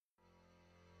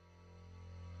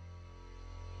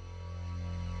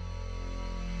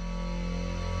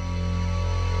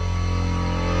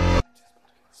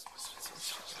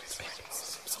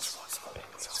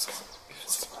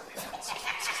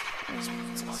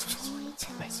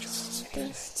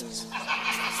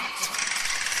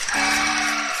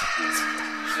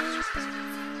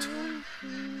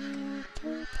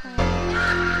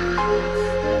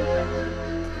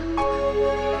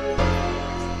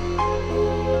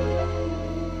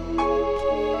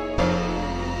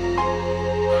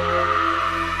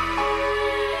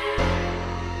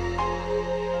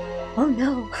Oh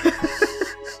no.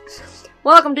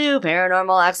 Welcome to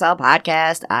Paranormal XL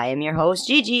Podcast. I am your host,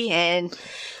 Gigi, and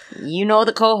you know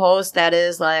the co-host that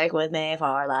is like with me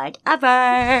for like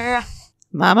ever.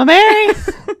 Mama Mary.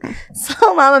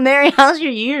 So, Mama Mary, how's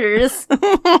your uterus?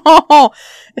 Oh,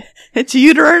 it's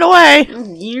uterine away.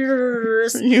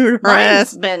 Uterus. Uterus.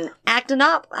 Mine's been acting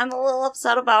up. I'm a little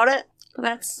upset about it.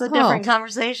 That's a different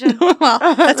conversation.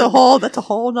 Well, that's a whole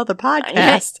nother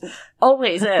podcast. It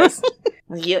always is.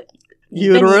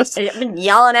 Uterus. I've been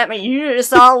yelling at my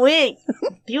uterus all week.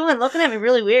 People have been looking at me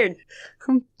really weird.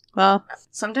 Well,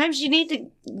 sometimes you need to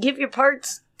give your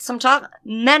parts some talk.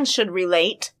 Men should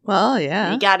relate. well,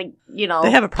 yeah. You gotta,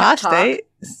 They have a prostate.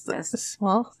 Yes.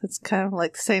 Well, it's kind of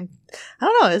like the same. I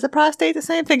don't know. Is a prostate the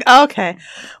same thing? Okay.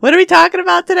 What are we talking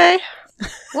about today?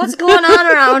 What's going on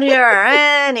around here?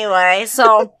 Anyway,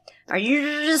 so our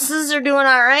uteruses are doing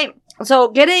all right. So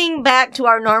getting back to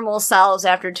our normal selves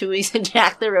after 2 weeks of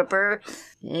Jack the Ripper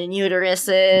and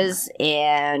uteruses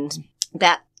and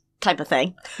that type of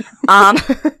thing.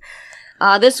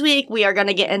 This week we are going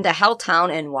to get into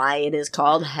Helltown and why it is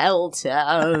called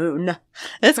Helltown.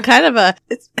 It's kind of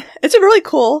it's a really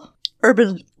cool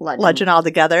urban legend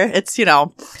altogether. It's,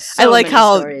 So I like many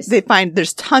how stories.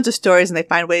 there's tons of stories and they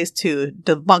find ways to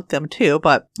debunk them too,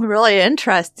 but really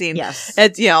interesting. Yes.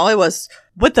 It's, it was,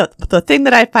 what the thing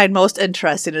that I find most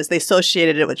interesting is they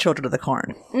associated it with Children of the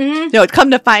Corn. Mm-hmm. It come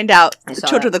to find out saw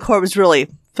Children of the Corn was really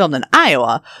filmed in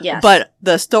Iowa. Yes. But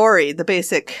the story, the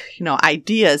basic,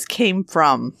 ideas came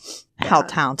from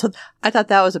Helltown. So I thought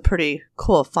that was a pretty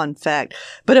cool fun fact.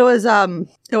 But it was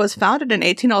founded in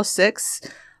 1806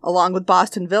 along with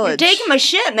Boston Village. You're taking my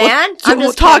shit, man. I'm We'll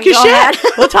just talk kidding. your Go shit.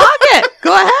 ahead. We'll talk it.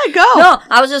 Go ahead. Go. No,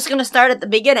 I was just going to start at the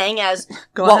beginning as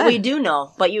Go what ahead. we do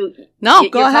know. But Go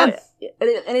you're ahead.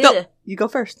 Go. You go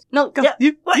first. No, Go. yeah.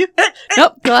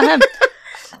 Nope. Go ahead.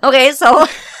 Okay, so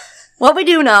what we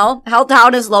do know,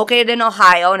 Helltown is located in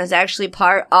Ohio and is actually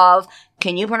part of,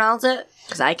 can you pronounce it?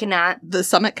 Because I cannot. The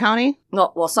Summit County.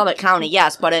 No, well, Summit County,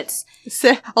 yes, but it's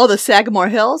The Sagamore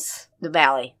Hills. the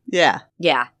valley. Yeah.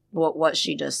 Yeah, what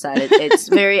she just said. It's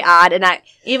very odd. And I,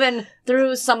 even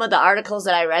through some of the articles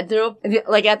that I read through,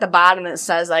 like at the bottom it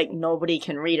says like nobody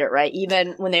can read it, right?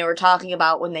 Even when they were talking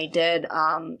about when they did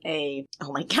oh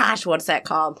my gosh, what's that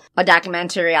called? A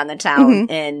documentary on the town,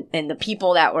 and the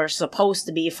people that were supposed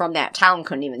to be from that town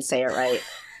couldn't even say it right.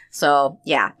 So,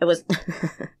 yeah, it was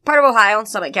part of Ohio,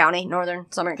 Summit County, northern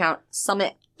Summit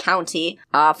County,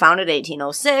 founded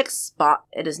 1806, but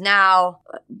it is now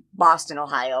Boston,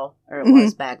 Ohio, or it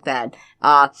was back then.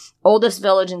 Oldest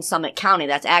village in Summit County.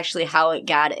 That's actually how it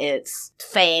got its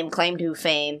claim to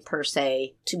fame, per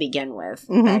se, to begin with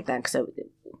back then, because it,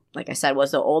 like I said,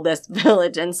 was the oldest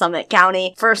village in Summit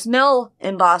County. First mill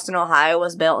in Boston, Ohio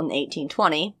was built in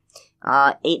 1820.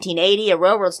 1880, a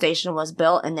railroad station was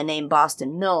built, and the name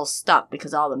Boston Mills stuck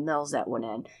because all the mills that went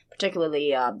in,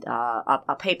 particularly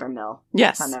a paper mill,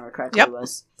 Yes. if I remember correctly,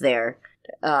 was there.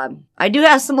 I do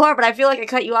have some more, but I feel like I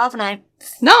cut you off, and I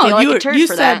No, feel like a turd you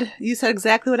for said that. you said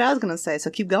exactly what I was going to say.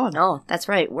 So keep going. Oh, that's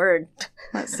right. Word.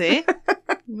 Let's see.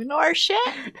 We know our shit.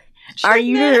 Our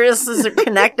uteruses are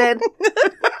connected.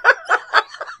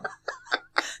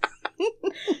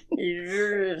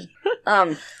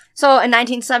 So in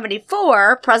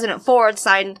 1974, President Ford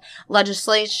signed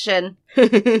legislation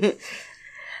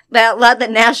that led the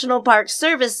National Park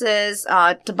Services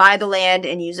to buy the land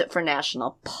and use it for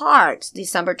national parks.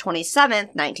 December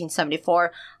 27th,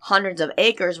 1974, hundreds of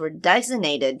acres were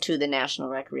designated to the National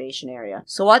Recreation Area.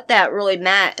 So what that really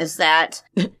meant is that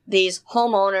these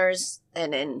homeowners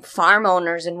and farm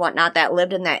owners and whatnot that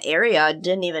lived in that area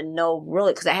didn't even know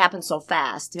really, because it happened so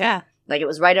fast. Yeah. Like, it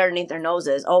was right underneath their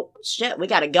noses. Oh, shit, we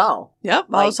gotta go. Yep.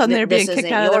 All of a sudden, they're being this kicked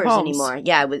isn't out of their yours homes anymore.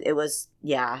 Yeah, it was,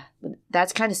 yeah.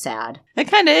 That's kind of sad. It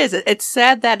kind of is. It's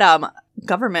sad that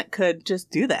government could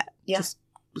just do that. Yeah. Just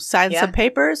sign Yeah. some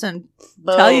papers and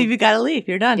Boom. tell you gotta leave.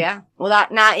 You're done. Yeah. Well,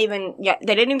 not even, yeah, they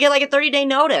didn't even get like a 30-day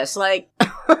notice. Like,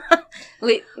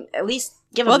 at least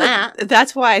give them that.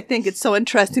 That's why I think it's so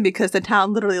interesting, because the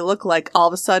town literally looked like all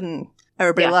of a sudden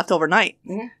everybody Yeah. left overnight.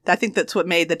 Mhm. I think that's what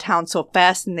made the town so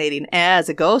fascinating as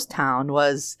a ghost town,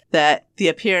 was that the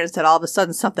appearance that all of a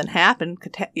sudden something happened,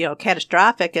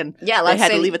 catastrophic, and Yeah, they let's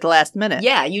had say to leave at the last minute.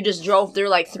 Yeah, you just drove through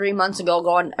like 3 months ago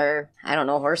going, or I don't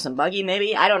know, horse and buggy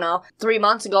maybe? I don't know. 3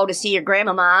 months ago to see your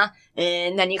grandmama,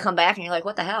 and then you come back and you're like,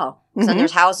 what the hell? So then Mhm.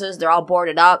 there's houses, they're all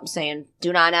boarded up saying,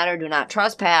 do not enter, do not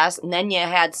trespass. And then you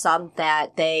had some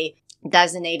that they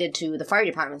designated to the fire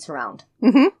departments around.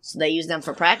 Mm-hmm. So they use them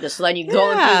for practice. So then you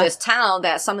go Yeah. through this town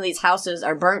that some of these houses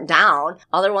are burnt down.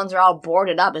 Other ones are all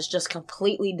boarded up. It's just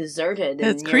completely deserted. And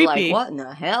It's you're creepy. like, what in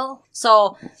the hell?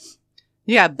 So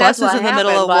Yeah, That's buses what in the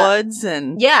middle happened, of but- woods,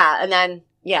 and yeah, and then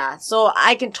yeah, so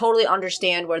I can totally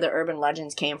understand where the urban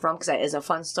legends came from, because that is a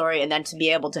fun story. And then to be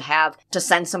able to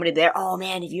send somebody there, oh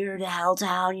man, if you're to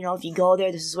Helltown, if you go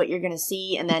there, this is what you're gonna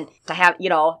see. And then to have,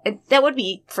 that would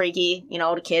be freaky,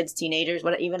 to kids, teenagers,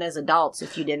 but even as adults,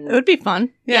 if you didn't. it would be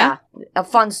fun. Yeah. A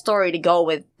fun story to go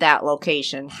with that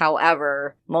location.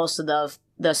 However, most of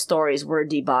the stories were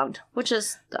debunked, which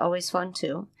is always fun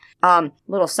too.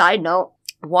 Little side note,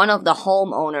 one of the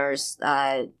homeowners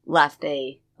left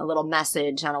a little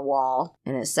message on a wall,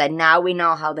 and it said, "Now we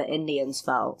know how the Indians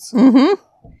felt. Mm-hmm.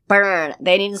 Burn.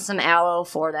 They needed some aloe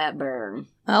for that burn."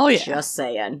 Oh, yeah. Just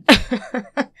saying.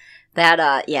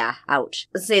 Yeah, ouch.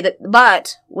 Let's see that.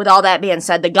 But with all that being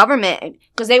said, the government,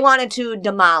 because they wanted to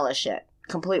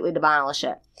completely demolish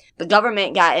it. The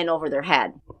government got in over their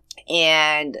head,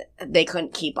 and they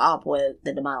couldn't keep up with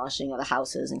the demolishing of the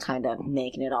houses and kind of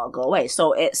making it all go away.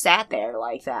 So it sat there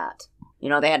like that.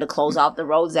 They had to close off the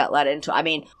roads that led into. I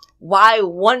mean, why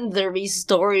wouldn't there be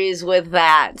stories with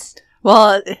that?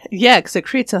 Well, yeah, because it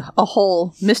creates a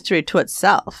whole mystery to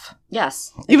itself.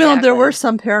 Yes. Even though there exactly. were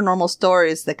some paranormal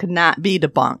stories that could not be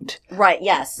debunked. Right,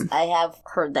 yes, I have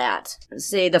heard that.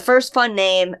 See, the first fun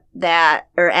name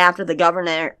after the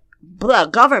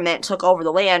government took over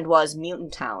the land was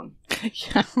Mutant Town.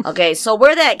 Yeah. Okay, so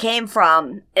where that came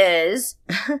from is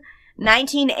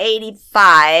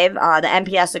 1985. The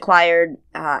MPS acquired.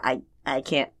 I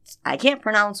can't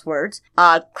pronounce words.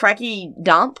 Crecky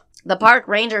Dump. The park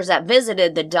rangers that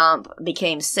visited the dump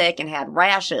became sick and had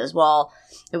rashes. Well,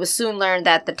 it was soon learned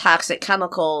that the toxic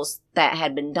chemicals that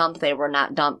had been dumped, they were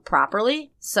not dumped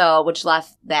properly, which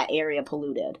left that area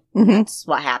polluted. Mhm. That's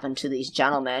what happened to these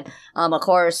gentlemen. Of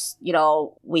course,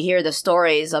 we hear the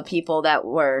stories of people that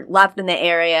were left in the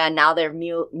area and now they're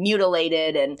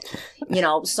mutilated and,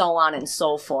 so on and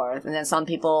so forth. And then some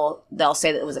people, they'll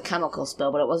say that it was a chemical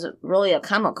spill, but it wasn't really a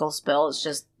chemical spill. It's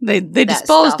just They that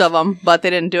disposed stuff. of them, but they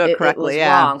didn't do it correctly. It was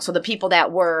yeah. wrong. So the people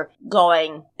that were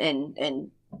going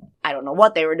and I don't know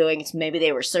what they were doing. It's maybe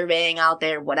they were surveying out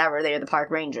there, whatever. They were the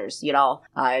park rangers,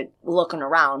 looking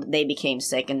around. They became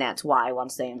sick, and that's why,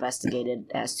 once they investigated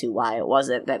as to why it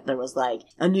wasn't, that there was like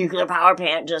a nuclear power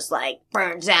plant just like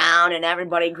burned down, and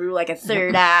everybody grew like a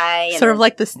third eye. And Sort of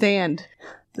like The Stand,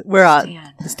 where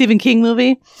Stand. the Stephen King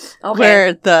movie, Okay.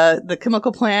 where the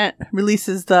chemical plant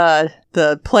releases the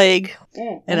plague,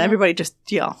 and Mhm. everybody just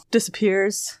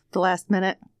disappears at the last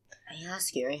minute. Yeah, that's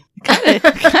scary. Kinda.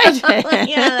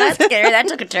 Yeah, that's scary. That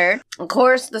took a turn. Of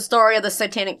course, the story of the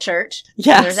Satanic Church.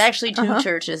 Yes. There's actually two Uh-huh.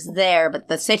 churches there, but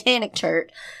the Satanic Church.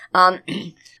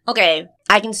 Okay,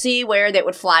 I can see where they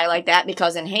would fly like that,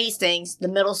 because in Hastings, the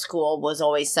middle school was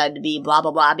always said to be blah, blah,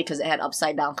 blah, because it had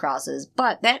upside down crosses.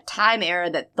 But that time era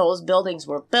that those buildings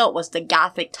were built was the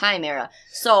Gothic time era.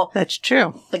 So That's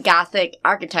true. the Gothic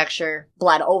architecture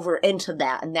bled over into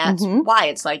that, and that's Mhm. why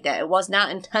it's like that. It was not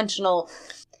intentional.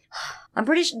 I'm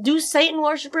pretty sure. Do Satan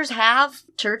worshippers have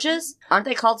churches? Aren't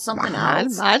they called something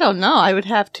else? I don't know. I would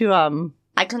have to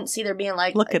I couldn't see there being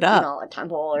like Look it up. a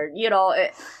temple or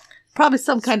probably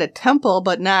some kind of temple,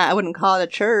 but I wouldn't call it a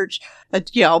church.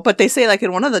 But they say like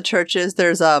in one of the churches,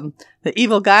 there's the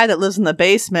evil guy that lives in the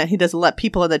basement. He doesn't let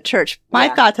people in the church. My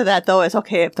Yeah. thought to that though is,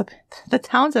 okay, if the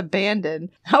town's abandoned,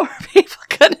 how are people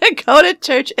gonna go to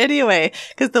church anyway?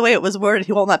 Because the way it was worded,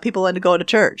 he won't let people in to go to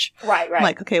church. right. I'm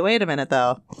like, okay, wait a minute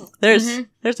though. There's a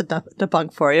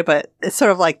debunk for you, but it's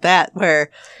sort of like that where.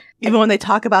 Even when they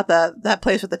talk about that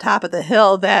place at the top of the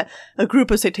hill, that a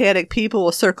group of satanic people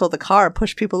will circle the car and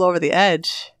push people over the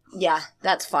edge. Yeah,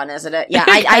 that's fun, isn't it? Yeah,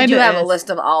 I do Kinda have a is.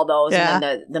 list of all those, Yeah. and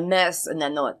then the myths, and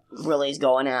then what really is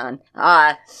going on.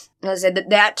 I said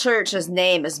that church's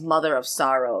name is Mother of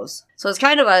Sorrows, so it's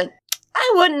kind of I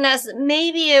wouldn't necessarily.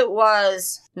 Maybe it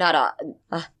was not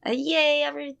a yay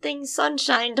everything's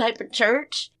sunshine type of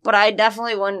church, but I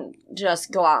definitely wouldn't just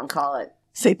go out and call it.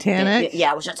 Satanic?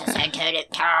 Yeah, it was just a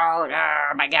satanic town.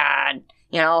 Oh my god,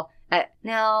 no.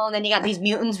 Then you got these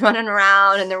mutants running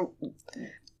around, and they're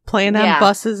playing on Yeah.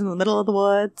 buses in the middle of the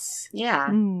woods. Yeah.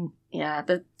 Mm. Yeah,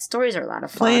 the stories are a lot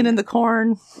of fun. Playing in the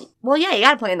corn. Well, yeah, you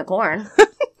gotta play in the corn.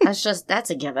 That's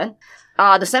a given.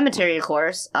 The cemetery, of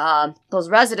course, those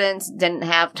residents didn't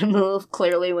have to move,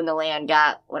 clearly, when the land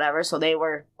got whatever, so they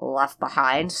were left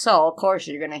behind. So, of course,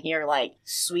 you're gonna hear, like,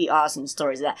 sweet, awesome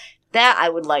stories of that. That I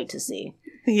would like to see,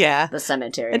 Yeah. the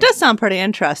cemetery. It does sound pretty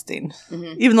interesting.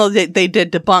 Mhm. Even though they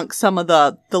did debunk some of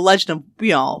the legend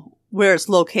of, where it's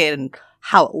located and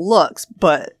how it looks,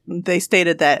 but they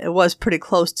stated that it was pretty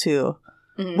close to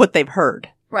Mhm. what they've heard.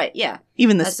 Right, yeah.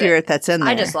 Even the That's spirit that's in there.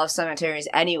 I just love cemeteries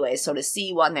anyway, so to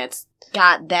see one that's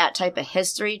got that type of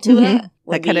history to Mhm. it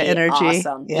would That kind of be energy.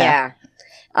 awesome. Yeah. Yeah.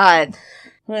 I'm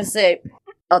gonna say,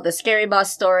 the scary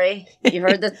bus story. You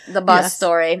heard the bus Yes.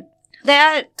 story.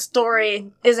 That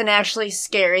story isn't actually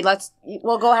scary.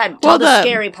 We'll go ahead and tell Well, the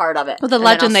scary part of it. Well, the and then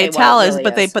I'll legend they say what tell it is,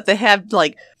 really but they have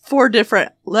like 4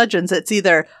 different legends. It's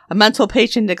either a mental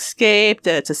patient escaped,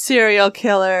 it's a serial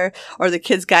killer, or the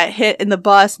kids got hit in the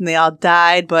bus and they all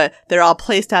died, but they're all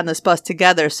placed on this bus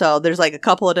together. So there's like a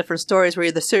couple of different stories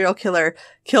where the serial killer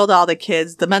killed all the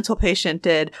kids, the mental patient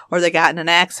did, or they got in an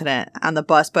accident on the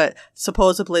bus. But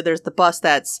supposedly there's the bus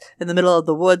that's in the middle of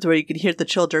the woods where you can hear the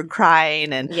children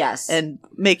crying and Yes. and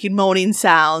making moaning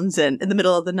sounds and in the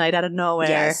middle of the night out of nowhere.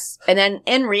 Yes. And then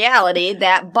in reality,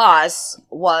 that bus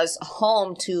was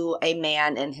home to a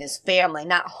man and his family.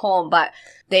 Not home, but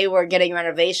they were getting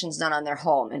renovations done on their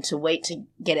home. And to wait to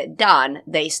get it done,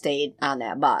 they stayed on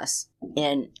that bus.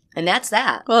 And that's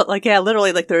that. Well, like, yeah,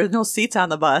 literally, like, there was no seats on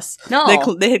the bus. No.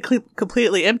 They had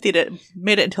completely emptied it,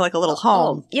 made it into, like, a little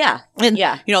home. Oh, yeah. And,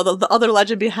 Yeah. the other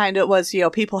legend behind it was,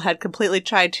 people had completely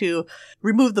tried to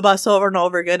remove the bus over and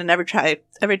over again, and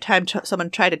every time someone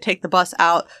tried to take the bus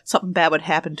out, something bad would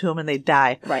happen to them and they'd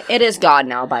die. Right. It is gone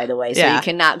now, by the way, so Yeah. you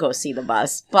cannot go see the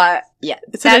bus. But, yeah.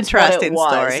 It's an that's what interesting it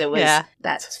was. story. It was, Yeah.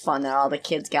 That's fun that all the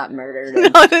kids got murdered.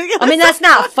 and- I I mean, that's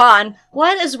not fun.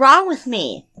 What is wrong with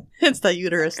me? it's the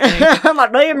uterus thing. My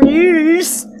damn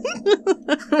use.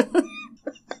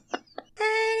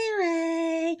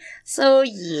 Anyway, so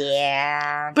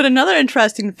yeah. But another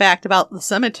interesting fact about the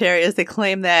cemetery is they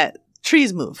claim that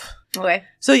trees move. Okay.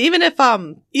 So even if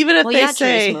Well, they yeah,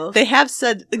 say trees move. they have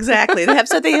said exactly they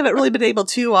haven't really been able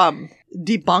to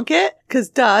debunk it because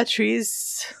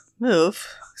trees move,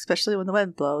 especially when the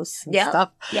wind blows and Yeah. stuff.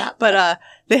 Yeah. But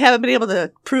they haven't been able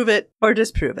to prove it or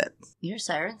disprove it. You hear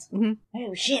sirens? Mhm.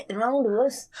 Oh shit! They're on to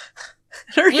us.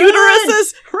 Her Run!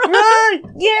 uteruses run. Run!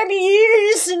 Grab your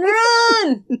uterus and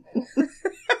run!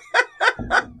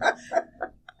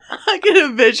 I get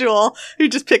a visual. You're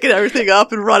just picking everything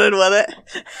up and running with it.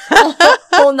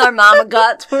 Holding our mama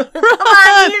guts. Come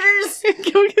on, uterus. I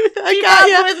Keep got up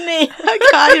you. with me. I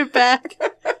got your back.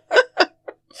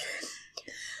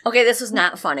 Okay, this is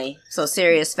not funny. So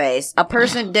serious face. A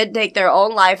person did take their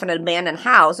own life in an abandoned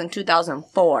house in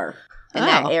 2004. In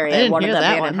that Oh, I area, didn't one of hear the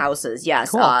that abandoned one. houses,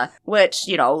 yes. Cool. Which,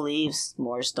 leaves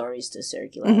more stories to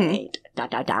circulate. Mhm. Da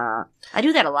da da. I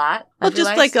do that a lot. I Well, just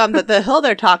realize. like the hill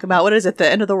they're talking about. What is it? The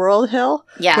end of the world hill?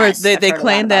 Yes, Where I've they heard a lot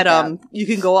claim that about you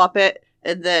can go up it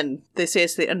and then they say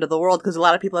it's the end of the world because a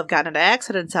lot of people have gotten into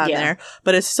accidents on Yeah. there.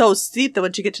 But it's so steep that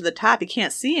once you get to the top, you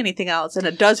can't see anything else, and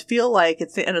it does feel like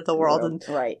it's the end of the world. And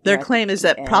Right. their yeah. claim is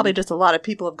that And- probably just a lot of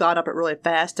people have gone up it really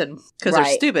fast and because they're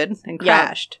Right. stupid and Yeah.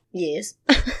 crashed. Yes.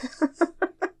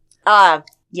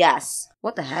 Yes.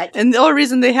 What the heck? And the only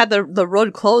reason they had the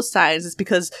road closed signs is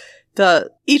because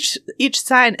each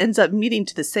sign ends up meeting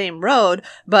to the same road,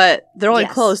 but they're only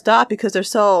Yes. closed off because they're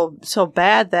so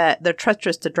bad that they're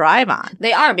treacherous to drive on.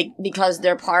 They are because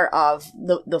they're part of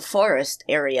the forest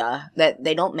area that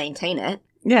they don't maintain it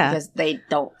Yeah. because they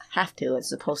don't have to. It's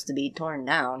supposed to be torn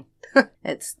down.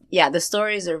 The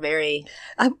stories are very.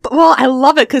 Well, I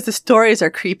love it because the stories are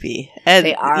creepy and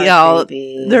They are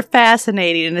creepy. they're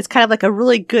fascinating, and it's kind of like a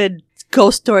really good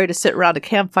ghost story to sit around a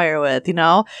campfire with,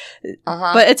 Uh-huh.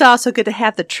 But it's also good to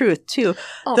have the truth too.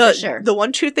 Oh, the, for sure. The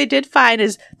one truth they did find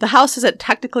is the house isn't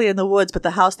technically in the woods, but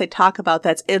the house they talk about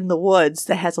that's in the woods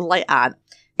that has a light on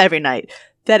every night.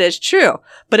 That is true,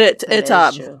 but it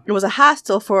was a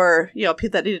hostel for people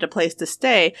that needed a place to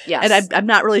stay. Yes. And I'm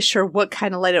not really sure what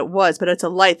kind of light it was, but it's a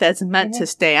light that's meant to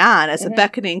stay on as a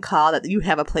beckoning call that you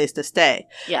have a place to stay.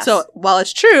 Yes. So while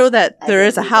it's true that I there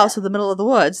is a believe house that. in the middle of the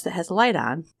woods that has a light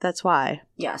on, that's why.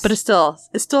 Yes. But it's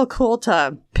still cool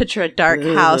to picture a dark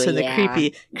Ooh, house in the yeah.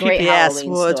 creepy Great ass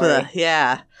Halloween woods story. with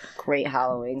a Great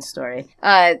Halloween story.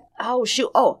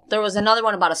 There was another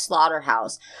one about a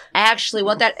slaughterhouse. Actually,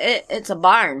 it's a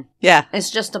barn. yeah.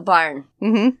 It's just a barn.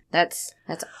 Mm-hmm. That's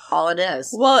That's all it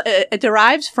is. Well, it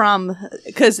derives from,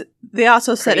 because they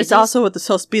also said it's also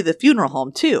supposed to be the funeral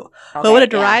home too. Okay, but what it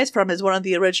derives from is one of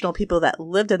the original people that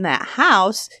lived in that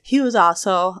house. He was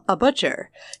also a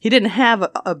butcher. He didn't have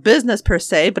a business per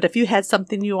se, but if you had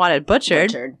something you wanted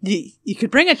butchered. You could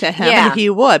bring it to him and he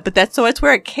would. But that's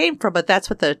where it came from. But that's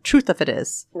what the truth of it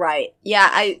is. Right. Yeah.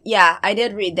 I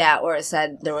did read that where it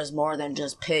said there was more than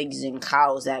just pigs and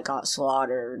cows that got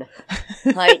slaughtered.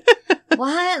 Like.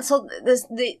 What? So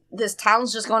this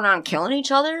town's just going around killing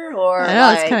each other, or I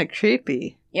know, it's kind of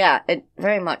creepy. Yeah, it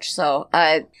very much so.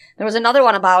 There was another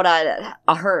one about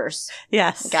a hearse.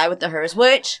 Yes, the guy with the hearse.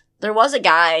 Which there was a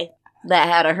guy that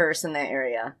had a hearse in that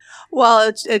area.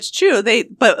 Well, it's true.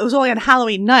 But it was only on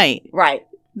Halloween night, right?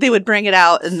 They would bring it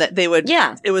out, and they would.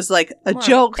 Yeah, it was like a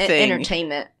joke thing,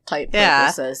 entertainment type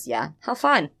purposes. Yeah, how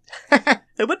fun!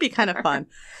 It would be kind of fun.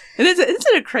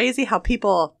 Isn't it crazy how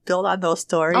people build on those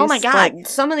stories? Oh my god, like,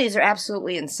 some of these are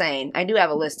absolutely insane. I do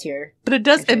have a list here. But it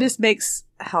does, it just makes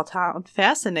Helltown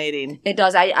fascinating. It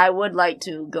does. I would like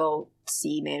to go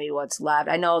see maybe what's left.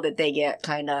 I know that they get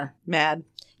kind of mad.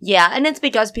 Yeah, and it's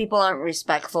because people aren't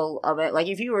respectful of it. Like,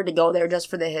 if you were to go there just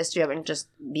for the history of it and just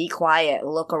be quiet,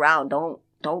 look around, don't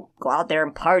go out there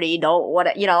and party.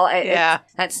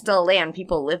 That's still land.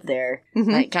 People live there.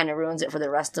 Mm-hmm. That kind of ruins it for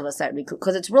the rest of us. That'd be cool.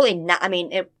 Because it's really not, I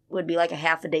mean, it would be like a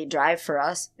half a day drive for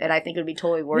us. And I think it would be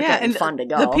totally worth it and fun to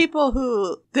go. The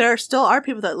people there still are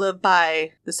people that live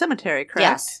by the cemetery, correct?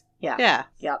 Yes. Yeah. Yeah.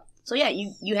 Yep. So yeah,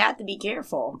 you have to be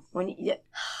careful.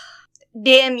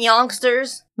 Damn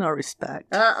youngsters. No respect.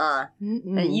 The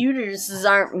uteruses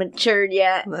aren't matured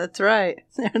yet. That's right.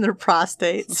 And their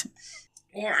prostates.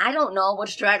 Man, I don't know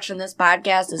which direction this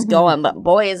podcast is going, but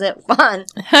boy, is it fun.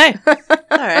 Hey. All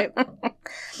right.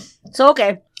 So,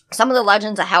 okay. Some of the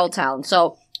legends of Helltown.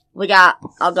 So, we got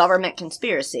a government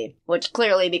conspiracy, which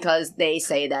clearly because they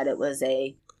say that it was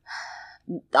a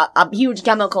huge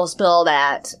chemical spill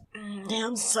that...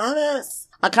 Damn summers.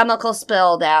 A chemical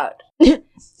spill that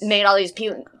made all these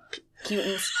mutants...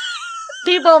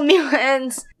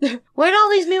 Where'd all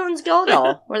these mutants go,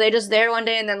 though? Were they just there one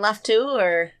day and then left too,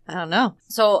 or? I don't know.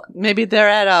 So maybe they're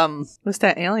at what's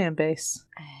that alien base?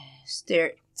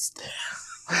 Stereo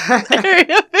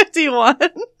 51.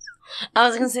 I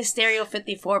was gonna say Stereo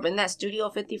 54, but isn't that Studio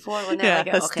 54?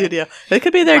 That's Studio. They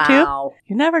could be there too.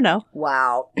 You never know.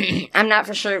 Wow. I'm not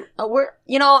for sure.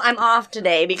 I'm off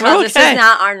today because this is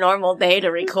not our normal day to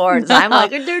record. So I'm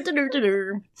like,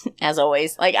 as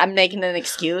always, like I'm making an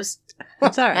excuse.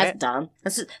 That's all right. That's dumb.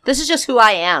 This is just who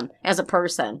I am as a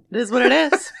person. It is what it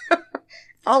is.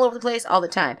 All over the place, all the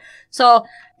time. So,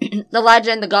 the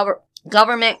legend, the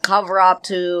government cover up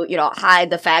to, hide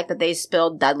the fact that they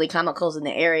spilled deadly chemicals in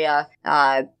the area.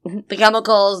 The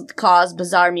chemicals caused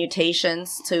bizarre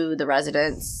mutations to the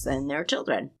residents and their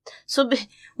children. So,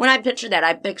 when I picture that,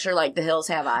 I picture like The Hills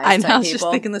Have Eyes. I know, I was just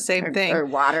thinking the same thing. Or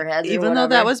Waterheads. Even though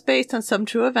that was based on some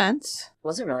true events.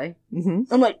 Was it really?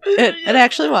 Mm-hmm. I'm like, it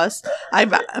actually was.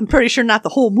 I'm pretty sure not the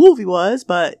whole movie was,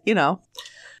 but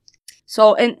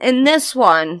So in this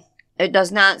one, it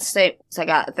does not say. So I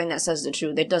got a thing that says the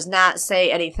truth. It does not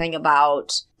say anything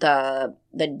about the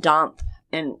dump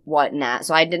and whatnot.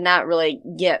 So I did not really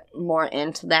get more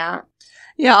into that.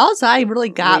 Yeah, all I really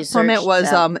got from it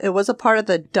was it was a part of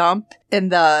the dump,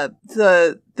 and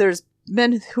there's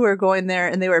men who are going there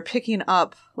and they were picking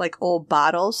up like old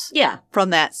bottles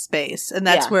from that space, and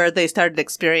that's where they started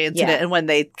experiencing it. And when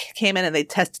they came in and they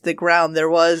tested the ground, there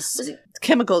was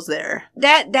chemicals there.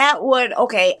 That would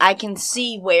I can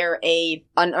see where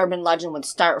an urban legend would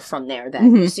start from there.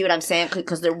 Then you see what I'm saying,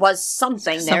 because there was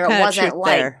something there. It wasn't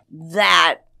like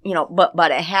that,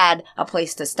 but it had a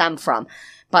place to stem from.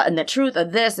 But in the truth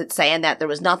of this, it's saying that there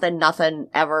was nothing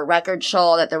ever records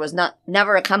show that there was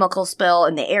never a chemical spill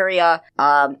in the area.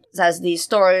 Says these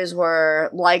stories were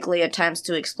likely attempts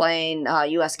to explain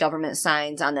U.S. government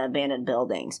signs on the abandoned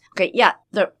buildings. Okay, yeah,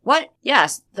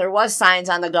 Yes, there was signs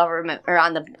on the government or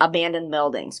on the abandoned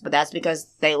buildings, but that's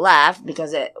because they left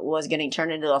because it was getting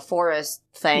turned into a forest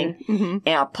thing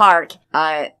in a park.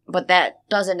 But that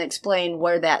doesn't explain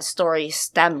where that story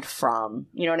stemmed from.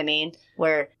 You know what I mean?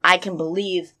 Where I can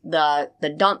believe the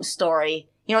dump story.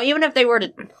 Even if they were to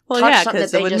touch something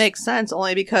that it would make sense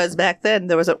only because back then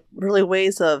there wasn't really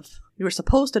ways of. You were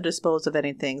supposed to dispose of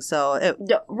anything, so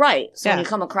right. So when you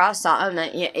come across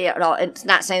something, it's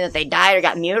not saying that they died or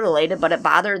got mutilated, but it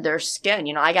bothered their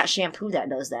skin. I got shampoo that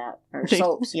does that, or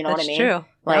soaps. You know what I mean? True.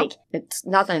 Like it's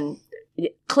nothing.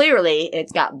 Clearly,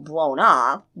 it's got blown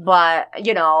up, but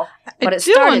but it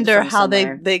started wonder from how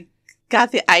somewhere. they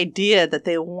got the idea that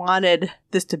they wanted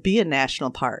this to be a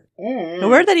national park? Mm. And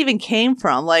where that even came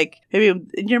from? Like, maybe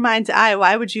in your mind's eye,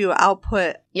 why would you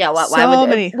output why would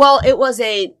many? Well, it was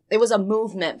a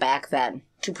movement back then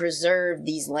to preserve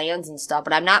these lands and stuff,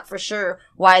 but I'm not for sure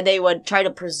why they would try to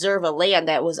preserve a land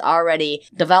that was already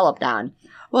developed on.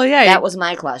 Well, yeah. That was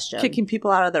my question. Kicking people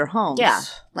out of their homes. Yeah.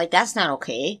 Like, that's not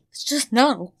okay. It's just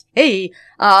not okay.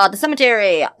 The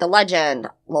cemetery, the legend.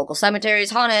 Local cemetery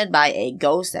is haunted by a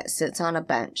ghost that sits on a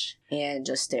bench and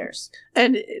just stares.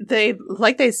 And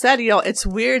like they said, it's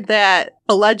weird that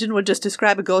a legend would just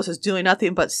describe a ghost as doing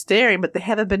nothing but staring, but they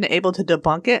haven't been able to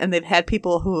debunk it, and they've had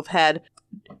people who have had...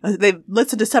 They've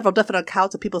listened to several different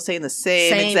accounts of people saying the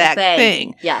same exact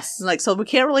thing. Yes. Like, so we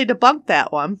can't really debunk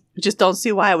that one. We just don't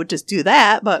see why I would just do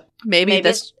that, but maybe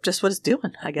that's just what it's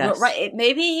doing, I guess. Right.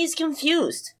 Maybe he's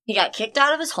confused. He got kicked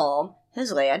out of his home,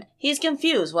 his land. He's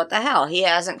confused. What the hell? He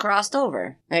hasn't crossed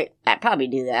over. I'd probably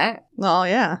do that. Oh,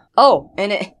 yeah. Oh,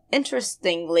 and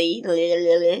interestingly,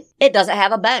 it doesn't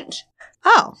have a bench.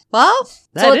 Oh, well,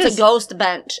 so it's a ghost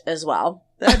bench as well.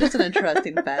 That is an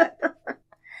interesting fact.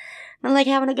 I like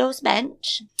having a ghost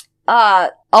bench.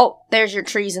 There's your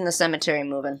trees in the cemetery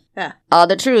moving. Yeah.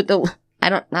 The truth,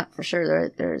 not for sure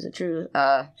there is a truth.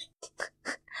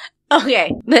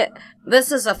 Okay,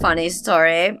 this is a funny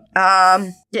story.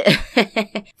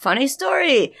 Funny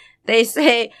story. They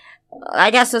say,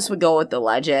 I guess this would go with the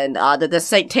legend, that the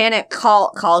satanic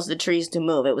cult calls the trees to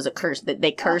move. It was a curse. That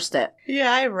they cursed it.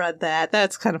 Yeah, I read that.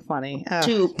 That's kind of funny.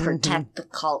 To protect the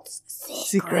cult's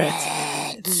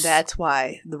secrets. That's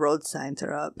why the road signs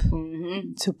are up.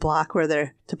 Mm-hmm. To block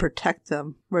to protect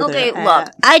them where they're at.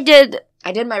 Look, I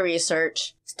did my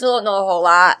research. Still don't know a whole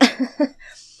lot.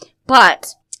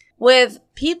 But with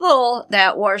people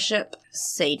that worship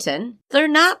Satan, they're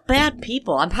not bad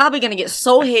people. I'm probably going to get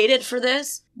so hated for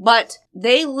this, but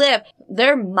they live,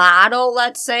 their motto,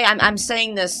 let's say, I'm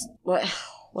saying this,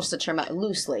 what's the term,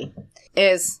 loosely,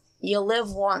 is you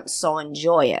live once, so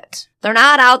enjoy it. They're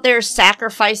not out there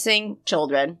sacrificing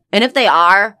children. And if they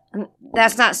are,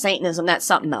 that's not Satanism, that's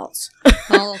something else.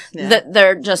 Oh, yeah.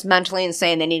 They're just mentally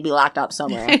insane, they need to be locked up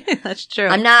somewhere. That's true.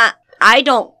 I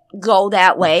don't go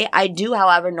that way. I do,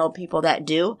 however, know people that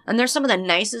do. And they're some of the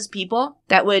nicest people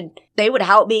they would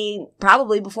help me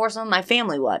probably before some of my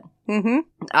family would. Mm-hmm.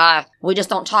 We just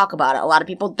don't talk about it. A lot of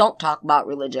people don't talk about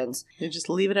religions. You just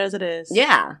leave it as it is.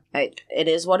 Yeah. It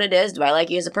is what it is. Do I like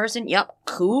you as a person? Yep.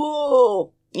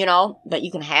 Cool. But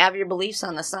you can have your beliefs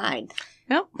on the side.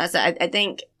 Yep. I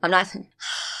think I'm not...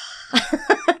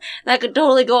 That could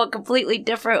totally go a completely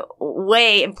different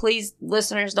way, and please,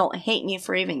 listeners, don't hate me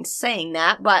for even saying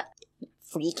that, but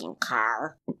freaking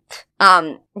car.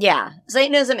 Yeah,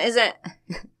 Satanism isn't...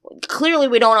 Clearly,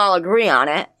 we don't all agree on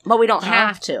it, but we don't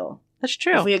have to. That's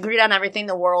true. If we agreed on everything,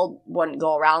 the world wouldn't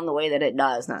go around the way that it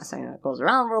does. Not saying that it goes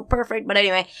around real perfect, but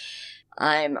anyway,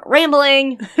 I'm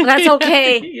rambling. That's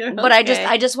okay. But okay.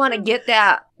 I just want to get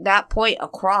that point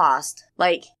across.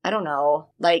 Like, I don't know.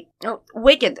 Like,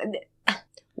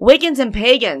 Wiccans and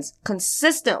pagans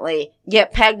consistently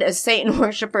get pegged as Satan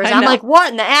worshippers. I'm like,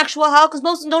 what in the actual hell? Because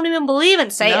most of them don't even believe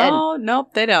in Satan.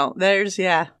 Nope, they don't.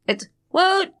 It's,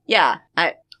 what? Yeah.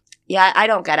 I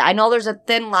don't get it. I know there's a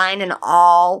thin line in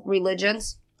all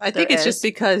religions. I think it's just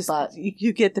because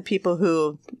you get the people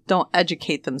who don't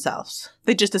educate themselves.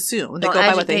 They just assume. They go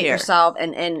by what they hear. Educate yourself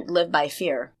and live by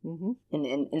fear. Mm-hmm.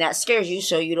 And that scares you,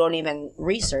 so you don't even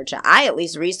research it. I at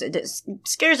least research it. It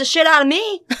scares the shit out of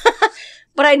me.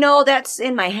 But I know that's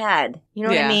in my head. You know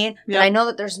what I mean? Yeah. And I know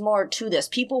that there's more to this.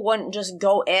 People wouldn't just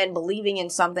go in believing in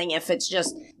something if it's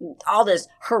just all this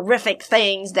horrific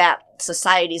things that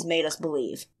society's made us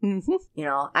believe. Mm-hmm.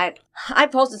 I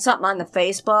posted something on the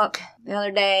Facebook the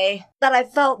other day that I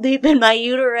felt deep in my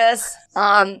uterus.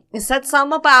 It said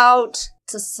something about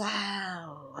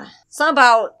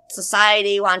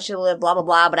society wants you to live blah, blah,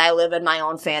 blah, but I live in my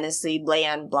own fantasy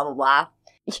land, blah, blah, blah.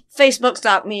 Facebook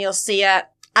stalk me, you'll see it.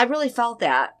 I really felt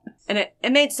that. And it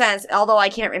made sense, although I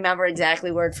can't remember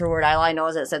exactly word for word. All I know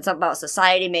is it said something about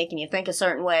society making you think a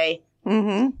certain way.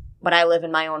 Mm-hmm. But I live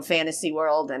in my own fantasy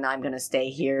world, and I'm going to stay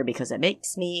here because it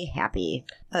makes me happy.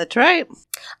 That's right.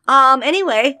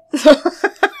 Anyway.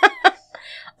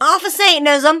 Off of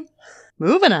Satanism.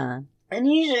 Moving on. And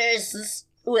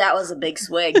ooh, that was a big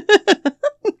swig.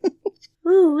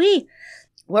 Ooh-wee.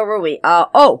 Where were we?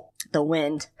 The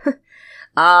wind.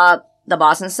 The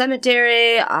Boston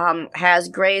Cemetery has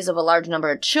graves of a large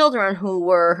number of children who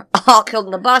were all killed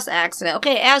in a bus accident.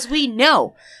 Okay, as we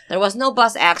know, there was no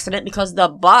bus accident because the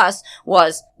bus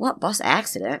was... What bus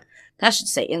accident? That should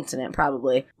say incident,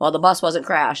 probably. Well, the bus wasn't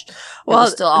crashed. It Well,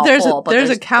 was still all there's full, but there's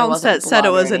there accounts wasn't that said it blood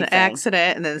or was an anything.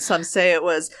 accident, and then some say it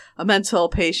was a mental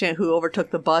patient who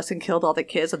overtook the bus and killed all the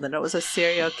kids, and then it was a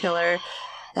serial killer.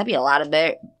 That'd be a lot of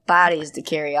bodies to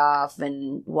carry off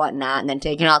and whatnot, and then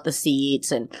taking out the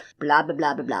seats and blah, blah,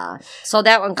 blah, blah, blah. So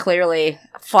that one clearly,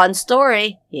 fun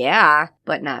story, yeah,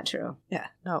 but not true. Yeah,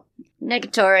 no.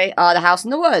 Negatory, the house in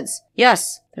the woods.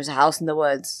 Yes, there's a house in the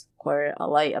woods where a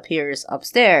light appears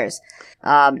upstairs.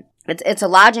 It's a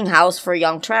lodging house for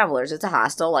young travelers. It's a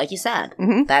hostel, like you said.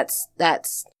 Mhm.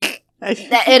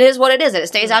 It is what it is. And it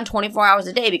stays on 24 hours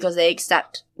a day because they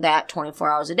accept that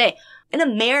 24 hours a day. In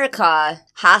America,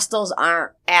 hostels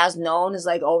aren't as known as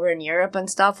like over in Europe and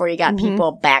stuff where you got Mhm.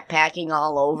 people backpacking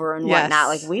all over and Yes. whatnot.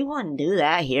 Like, we wouldn't do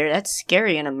that here. That's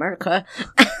scary in America.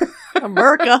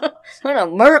 America. In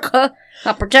America.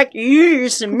 I'll protect your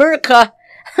ears, America.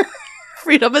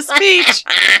 Freedom of speech.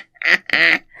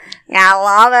 I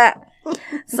love it.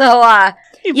 So,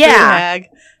 You Yeah. boo hag.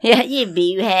 yeah, you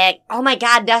boo hag. Oh my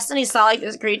god, Destiny saw like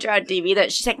this creature on TV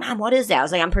that she's like, Mom, what is that? I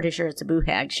was like, I'm pretty sure it's a boo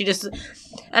hag.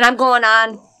 And I'm going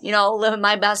on, living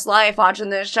my best life, watching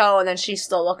this show, and then she's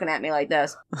still looking at me like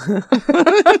this.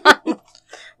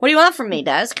 What do you want from me,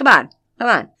 Des? Come on.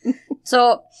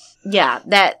 So, yeah,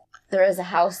 there is a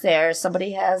house there.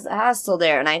 Somebody has a hostel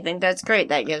there, and I think that's great.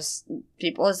 That gives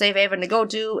people a safe haven to go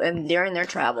to and during their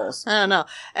travels. I don't know.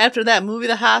 After that movie,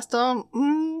 The Hostel,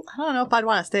 I don't know if I'd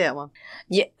want to stay at one.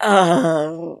 Yeah,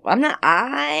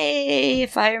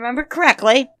 if I remember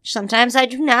correctly, sometimes I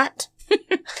do not.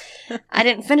 I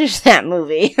didn't finish that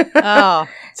movie. Oh,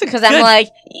 Because I'm like,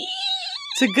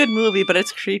 it's a good movie, but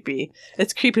it's creepy.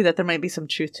 It's creepy that there might be some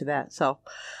truth to that. So,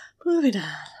 moving on.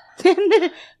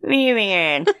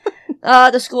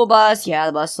 the school bus. Yeah,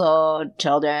 the bus load.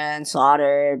 Children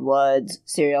slaughtered. Woods.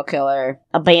 Serial killer.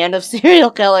 A band of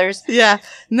serial killers. Yeah,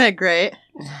 isn't that great?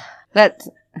 That's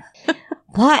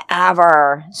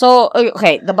whatever. So,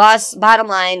 okay, the bus, bottom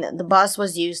line, the bus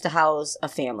was used to house a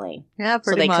family. Yeah, So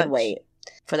pretty they much. could wait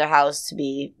for their house to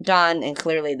be done, and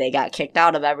clearly they got kicked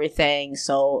out of everything,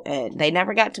 so they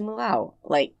never got to move out,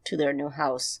 like, to their new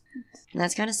house. And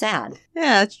that's kind of sad.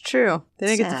 Yeah, that's true. They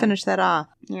didn't get to Sad. finish that off.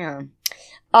 Yeah.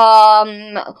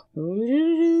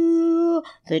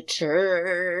 The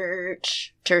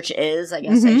church. Church is, I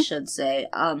guess I should say.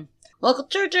 Local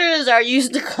churches are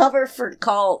used to cover for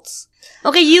cults.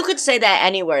 Okay, you could say that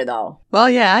anywhere, though. Well,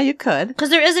 yeah, you could. Because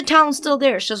there is a town still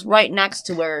there. It's just right next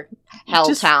to where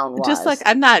Helltown was. Just like,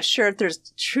 I'm not sure if there's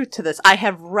truth to this. I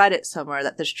have read it somewhere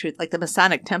that there's truth. Like the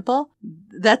Masonic Temple,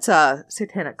 that's a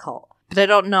satanic cult. But I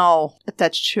don't know if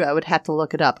that's true. I would have to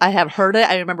look it up. I have heard it.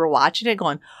 I remember watching it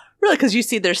going, really? Because you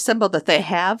see their symbol that they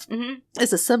have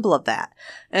is a symbol of that.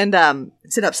 And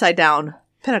it's an upside down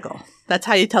pinnacle. That's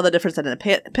how you tell the difference in a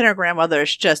pentagram, whether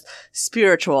it's just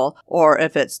spiritual or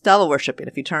if it's devil worshiping.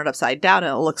 If you turn it upside down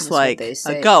and it looks That's what like they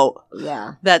say. a goat,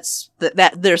 Yeah. that's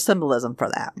that there's symbolism for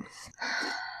that.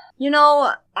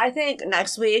 I think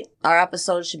next week our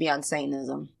episode should be on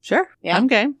Satanism. Sure. Yeah. I'm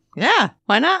game. Yeah.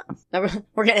 Why not?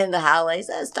 We're getting into the holidays.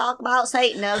 Let's talk about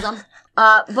Satanism.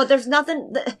 But there's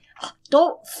nothing.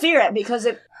 Don't fear it because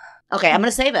it. Okay, I'm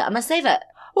gonna save it.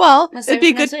 Well, Let's save it'd be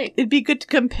it for next good. week. It'd be good to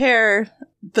compare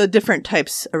the different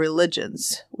types of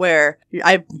religions. Where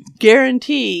I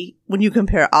guarantee, when you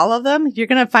compare all of them, you're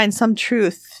gonna find some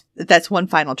truth. That's one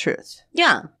final truth.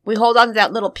 Yeah, we hold on to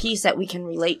that little piece that we can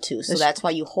relate to, so It's- that's why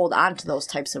you hold on to those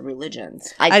types of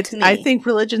religions. I To me. I think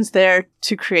religion's there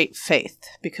to create faith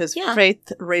because Yeah.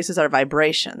 faith raises our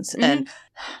vibrations, and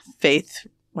faith,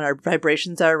 when our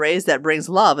vibrations are raised, that brings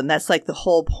love, and that's like the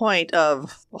whole point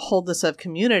of wholeness of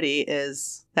community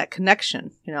is that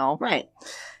connection. right.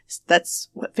 That's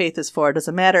what faith is for. It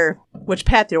doesn't matter which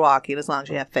path you're walking as long as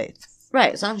you have faith.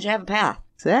 Right, as long as you have a path.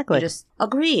 Exactly. You just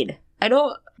agreed. I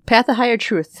don't. Path of higher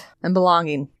truth and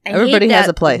belonging. I Everybody hate has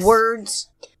that a place. Words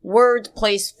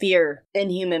place fear in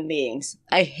human beings.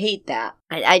 I hate that.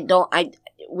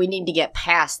 We need to get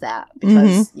past that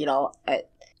because,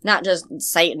 not just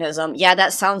Satanism. Yeah,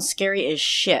 that sounds scary as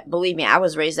shit. Believe me, I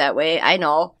was raised that way. I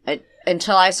know.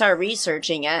 Until I started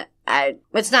researching it,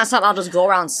 it's not something I'll just go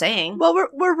around saying. Well,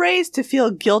 we're raised to feel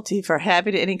guilty for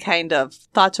having any kind of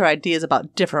thoughts or ideas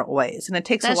about different ways, and it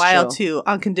takes That's a while true. to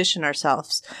uncondition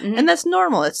ourselves, Mhm. and that's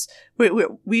normal.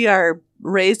 We are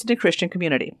raised in a Christian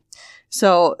community,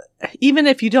 So even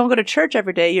if you don't go to church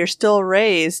every day, you're still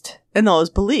raised in those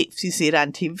beliefs. You see it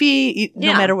on TV.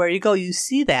 No matter where you go, you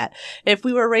see that. If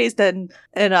we were raised in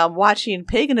watching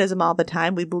paganism all the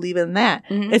time, we believe in that.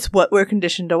 Mm-hmm. It's what we're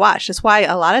conditioned to watch. That's why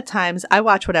a lot of times I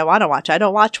watch what I want to watch. I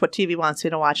don't watch what TV wants me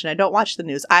to watch, and I don't watch the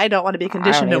news. I don't want to be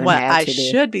conditioned to what I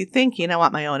should be thinking. I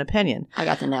want my own opinion. I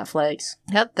got the Netflix.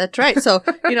 Yep, that's right. So,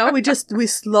 we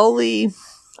slowly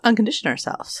uncondition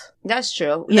ourselves. That's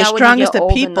true. The strongest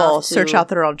of people search out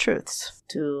their own truths.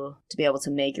 To be able to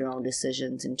make your own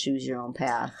decisions and choose your own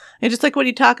path. And just like when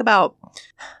you talk about,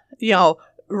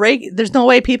 Reiki, there's no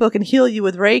way people can heal you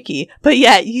with Reiki, but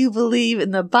yet you believe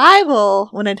in the Bible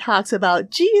when it talks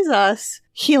about Jesus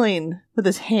healing with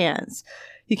his hands.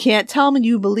 You can't tell me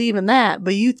you believe in that,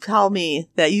 but you tell me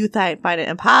that you find it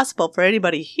impossible for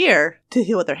anybody here to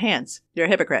heal with their hands. You're a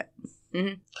hypocrite.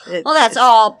 Mm-hmm. Well, that's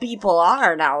all people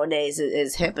are nowadays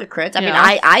is hypocrites. I mean,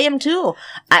 I am too.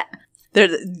 I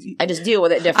just deal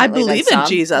with it differently. I believe in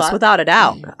Jesus without a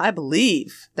doubt. I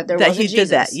believe that he did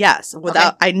that. Yes,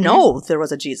 I know there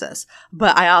was a Jesus,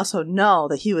 but I also know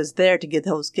that he was there to give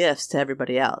those gifts to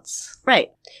everybody else.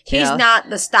 Right. He's not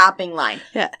the stopping line.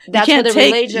 Yeah, that's where the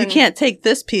religion. You can't take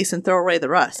this piece and throw away the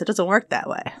rest. It doesn't work that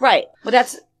way. Right, but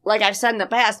that's. Like I've said in the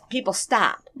past, people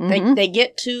stop. Mm-hmm. They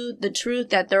get to the truth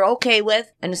that they're okay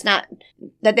with, and it's not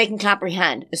that they can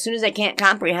comprehend. As soon as they can't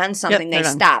comprehend something, they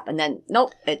stop. And then,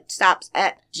 nope, it stops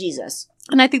at Jesus.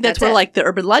 And I think that's where, like, the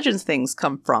urban legends things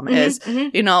come from, is,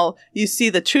 you see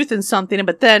the truth in something,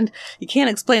 but then you can't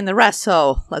explain the rest,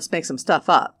 so let's make some stuff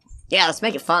up. Yeah, let's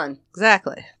make it fun.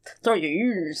 Exactly. Throw your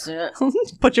ears in it.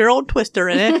 Put your own twister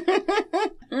in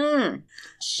it.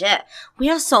 Shit. We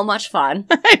have so much fun.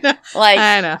 I know.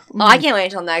 I know. Oh, I can't wait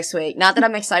until next week. Not that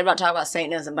I'm excited about talking about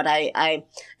Satanism, but I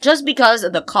just because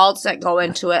of the cults that go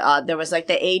into it, there was like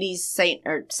the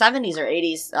 70s or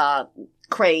 80s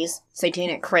craze,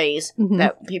 satanic craze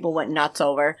that people went nuts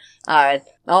over.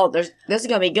 This is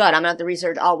gonna be good. I'm gonna have to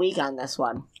research all week on this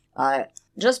one.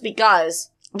 Just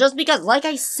because, like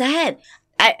I said,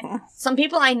 some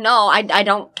people I know, I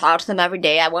don't talk to them every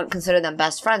day. I wouldn't consider them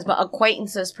best friends, but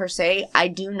acquaintances per se, I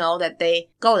do know that they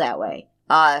go that way.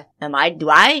 Do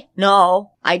I?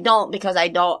 No, I don't, because I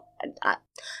don't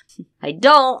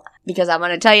because I'm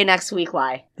going to tell you next week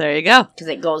why. There you go. Because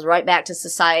it goes right back to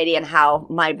society and how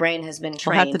my brain has been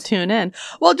trained. We'll have to tune in.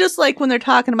 Well, just like when they're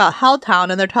talking about Helltown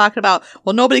and they're talking about,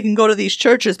 well, nobody can go to these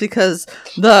churches because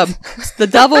the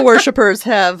devil worshippers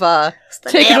have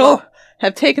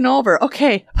taken over.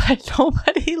 Okay, but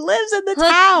nobody lives in the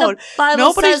town. The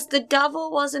Bible says the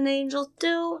devil was an angel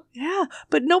too. Yeah,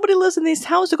 but nobody lives in these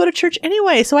towns to go to church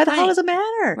anyway, so why the hell does it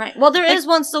matter? Right. Well, there is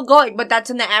one still going, but that's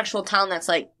in the actual town that's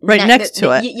like... Right next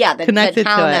to it. Yeah, the town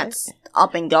that's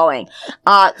up and going.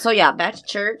 So yeah, back to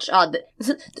church.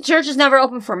 The church is never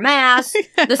open for mass.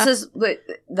 This is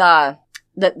the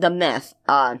myth.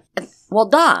 Well,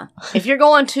 duh. If you're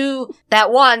going to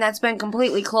that one that's been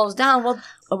completely closed down, well,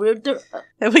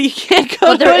 you can't go.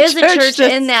 But there is a church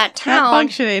in that town,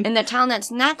 functioning. in the town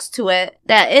that's next to it,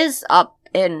 that is up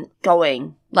and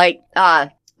going. Like,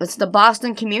 it's the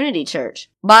Boston Community Church.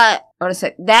 But I want to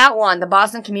say that one, the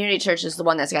Boston Community Church, is the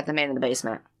one that's got the man in the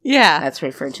basement. Yeah, that's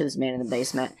referred to as man in the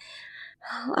basement.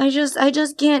 I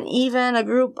just can't even a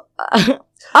group.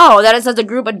 That it says a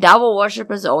group of devil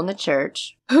worshippers own the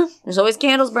church. There's always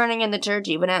candles burning in the church,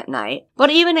 even at night. But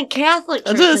even in Catholic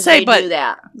churches, they do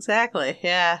that. Exactly,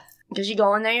 yeah. Because you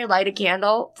go in there, you light a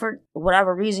candle for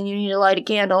whatever reason you need to light a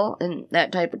candle in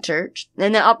that type of church.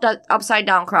 And then upside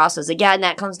down crosses. Again,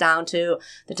 that comes down to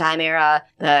the time era.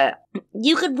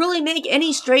 You could really make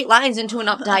any straight lines into an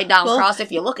upside down cross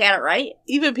if you look at it right.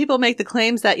 Even people make the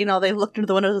claims that, they looked into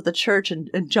the windows of the church and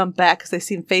jumped back because they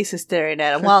seen faces staring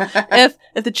at them. Well, if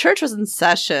the church was in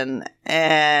session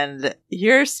and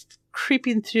you're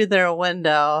creeping through their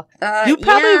window, you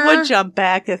probably would jump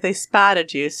back if they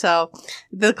spotted you. So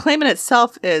the claim in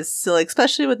itself is silly,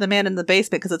 especially with the man in the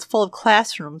basement, because it's full of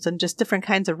classrooms and just different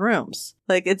kinds of rooms.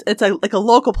 Like it's like a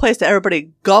local place that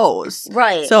everybody goes.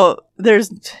 Right. So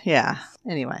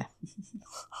anyway.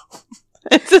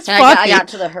 It's just funny. I got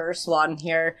to the hearse one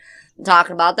here.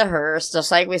 Talking about the hearse,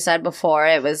 just like we said before,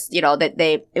 it was,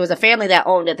 that it was a family that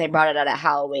owned it. They brought it out at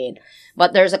Halloween.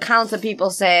 But there's accounts of people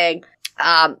saying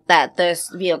that this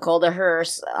vehicle, the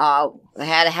hearse,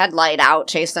 had a headlight out,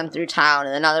 chased them through town,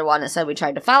 and another one that said we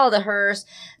tried to follow the hearse,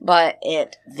 but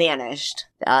it vanished.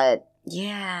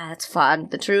 Yeah, it's fun.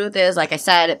 The truth is, like I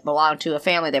said, it belonged to a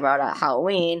family they brought out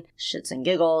Halloween. Shits and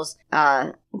giggles.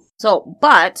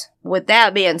 But with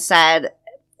that being said,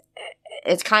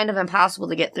 it's kind of impossible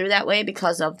to get through that way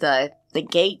because of the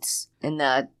gates and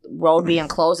road being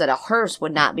closed that a hearse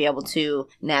would not be able to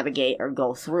navigate or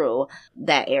go through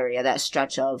that area, that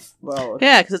stretch of road.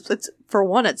 Yeah, because it's for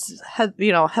one, it's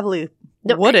heavily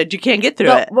wooded. You can't get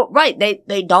through it. Well, right.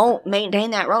 They don't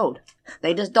maintain that road.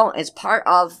 They just don't. It's part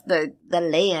of the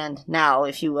land now,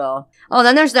 if you will. Oh,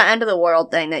 then there's the end of the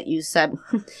world thing that you said.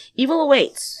 Evil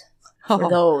awaits for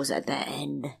those at the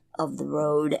end of the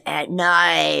road at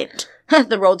night.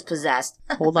 The road's possessed.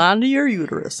 Hold on to your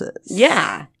uteruses.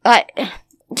 Yeah.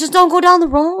 Just don't go down the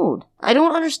road. I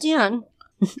don't understand.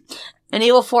 An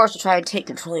evil force will try to take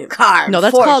control of your car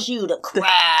and force you to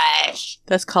crash.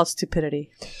 That's called stupidity.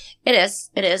 It is.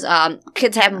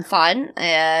 Kids having fun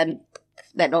and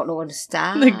that don't know when to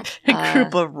stop. A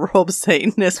group of robe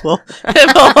Satanists will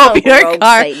help your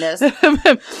car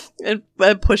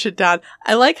and push it down.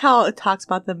 I like how it talks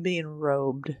about them being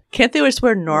robed. Can't they just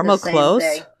wear normal clothes?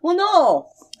 Well,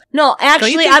 no.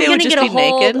 Actually, I'm going to get a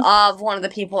hold of one of the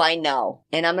people I know,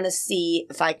 and I'm going to see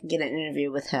if I can get an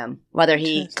interview with him. Whether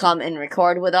he come and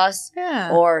record with us,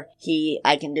 or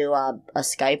I can do a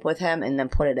Skype with him and then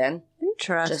put it in.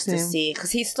 Interesting. Just to see,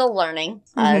 because he's still learning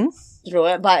through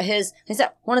it. But he's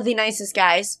one of the nicest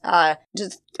guys.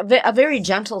 Just a very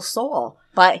gentle soul.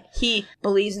 But he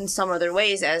believes in some other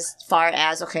ways as far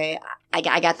as, okay,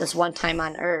 I got this one time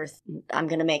on Earth. I'm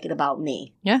going to make it about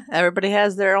me. Yeah, everybody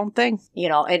has their own thing.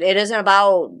 It isn't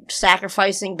about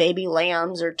sacrificing baby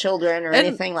lambs or children or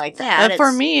anything like that.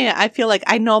 For me, I feel like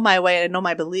I know my way, I know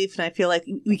my belief, and I feel like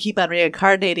we keep on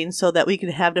reincarnating so that we can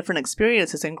have different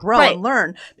experiences and grow and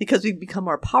learn because we become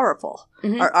more powerful.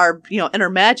 Mm-hmm. Our inner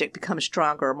magic becomes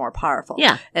stronger or more powerful.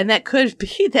 Yeah. And that could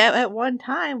be that at one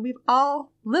time we've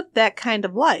all lived that kind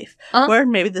of life, where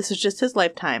maybe this is just his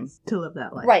lifetime to live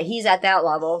that life. Right. He's at that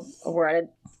level. We're at a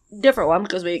different one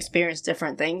because we experience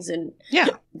different things in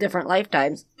different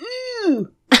lifetimes.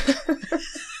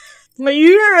 My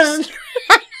uterus.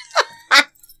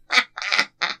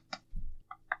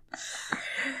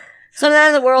 So the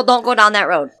end of the world, don't go down that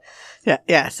road.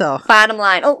 Yeah, so. Bottom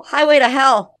line. Oh, Highway to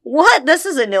Hell. What? This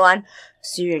is a new one.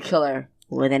 Serial killer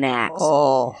with an axe.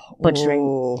 Oh.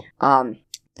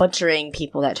 Butchering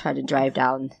people that try to drive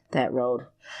down that road.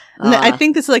 I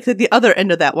think this is like the other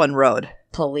end of that one road.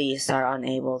 Police are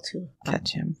unable to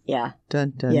catch him. Yeah.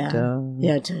 Dun, dun, dun.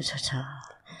 Yeah. Dun, dun, dun.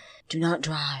 Do not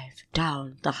drive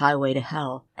down the highway to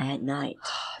hell at night.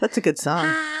 That's a good song.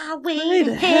 Highway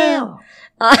to hell.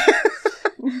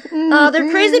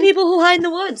 They're crazy people who hide in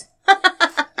the woods.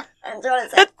 That's what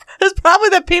it says. It's probably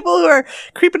the people who are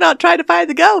creeping out trying to find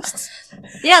the ghosts.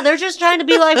 Yeah, they're just trying to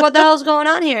be like, what the hell's going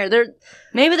on here?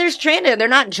 Maybe they're stranded. They're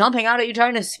not jumping out at you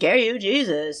trying to scare you.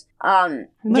 Jesus.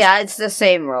 Yeah, it's the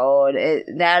same road.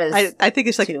 I think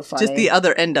it's like just the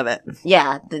other end of it.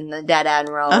 Yeah, the dead end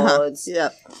roads.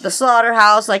 Yep. The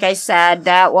slaughterhouse, like I said,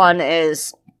 that one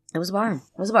is... It was a barn.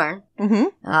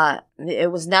 Mm-hmm. It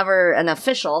was never an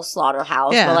official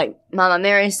slaughterhouse, but like Mama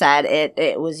Mary said,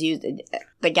 it was used...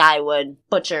 The guy would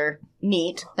butcher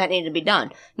meat that needed to be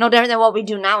done. No different than what we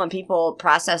do now when people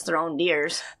process their own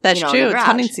deers. That's true. It's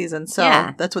hunting season, so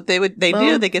that's what they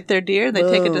do. They get their deer, they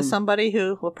take it to somebody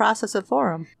who will process it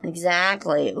for them.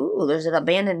 Exactly. Ooh, there's an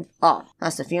abandoned... Oh,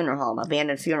 that's the funeral home.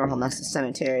 Abandoned funeral home. That's the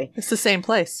cemetery. It's the same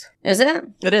place. Is it?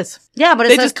 It is. Yeah, but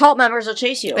it says cult members will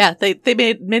chase you. Yeah, they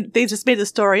just made the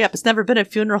story up. It's never been a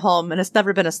funeral home and it's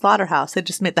never been a slaughterhouse. They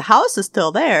just made the house is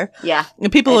still there. Yeah.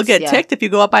 And people will get ticked if you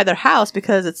go up by their house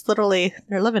because it's literally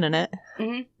they're living in it.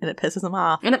 Mm-hmm. And it pisses them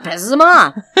off.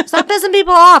 Stop pissing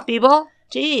people off, people.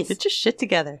 Jeez. Get your shit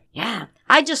together. Yeah.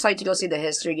 I'd just like to go see the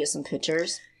history, get some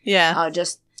pictures. Yeah.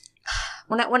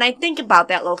 When I think about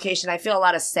that location, I feel a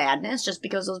lot of sadness just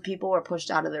because those people were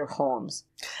pushed out of their homes.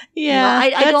 Yeah.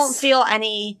 I don't feel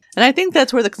any... And I think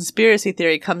that's where the conspiracy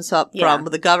theory comes up from,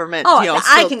 with the government.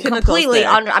 I can completely...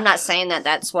 I'm not saying that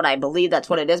that's what I believe, that's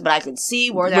what it is, but I could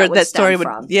see where that would stem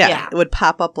from. Yeah, it would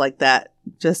pop up like that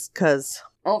just because...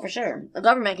 Oh, for sure. The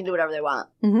government can do whatever they want.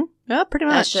 Mm-hmm. Yeah, pretty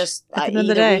much. That's just, at the end of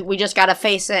the day. We just got to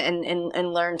face it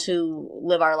and learn to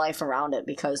live our life around it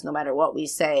because no matter what we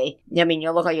say, I mean,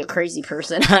 you'll look like a crazy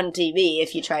person on TV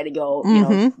if you try to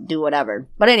go, do whatever.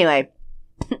 But anyway,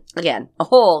 again, a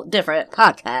whole different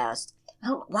podcast.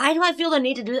 Why do I feel the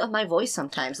need to do it with my voice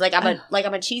sometimes? Like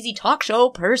I'm a cheesy talk show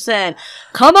person.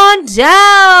 Come on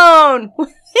down!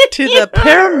 To the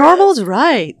paranormal's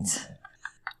right.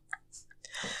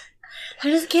 I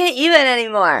just can't even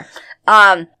anymore.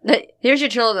 Here's your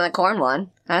Children of the Corn one.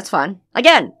 That's fun.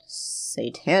 Again,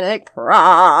 satanic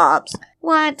props.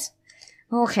 What?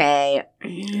 Okay.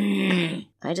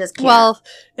 I just can't. Well,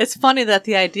 it's funny that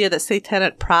the idea that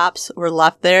satanic props were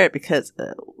left there because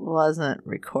it wasn't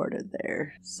recorded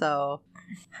there. So,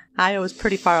 Ohio was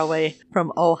pretty far away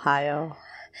from Ohio.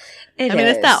 It I mean,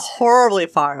 it's not is. horribly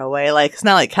far away. Like, it's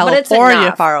not like But it's California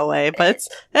enough. far away, but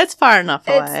it's far enough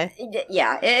away.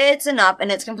 It's enough,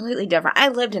 and it's completely different. I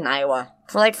lived in Iowa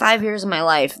for like 5 years of my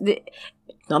life.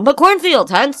 Nothing but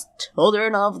cornfields, hence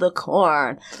Children of the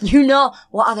Corn. You know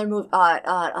what other movie?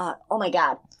 Oh my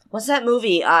God, what's that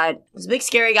movie? This big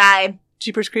scary guy.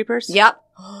 Jeepers Creepers? Yep.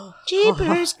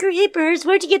 Jeepers Creepers,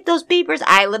 where'd you get those beepers?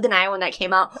 I lived in Iowa when that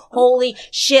came out. Holy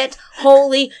shit.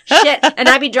 And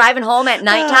I'd be driving home at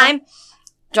nighttime,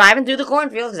 driving through the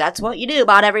cornfields. That's what you do.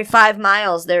 About every 5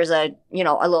 miles, there's a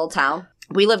little town.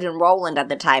 We lived in Roland at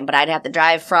the time, but I'd have to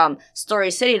drive from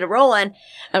Story City to Roland.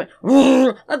 I'm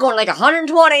going like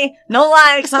 120, no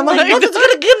likes. I'm like, nothing's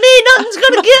gonna get me.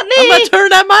 I'm gonna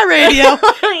turn on my radio.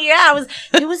 Yeah,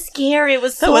 it was scary. It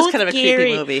was so That was kind of a scary.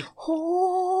 creepy movie.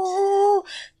 Oh,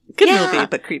 Good yeah. movie,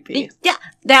 but creepy. Yeah,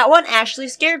 that one actually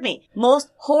scared me. Most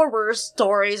horror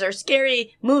stories or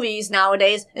scary movies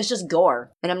nowadays, it's just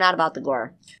gore. And I'm not about the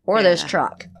gore. Or this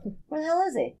truck. Where the hell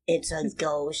is he? It's a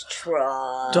ghost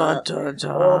truck. Dun, dun,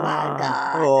 dun. Oh my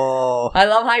God. Oh. I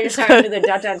love how you're starting to do the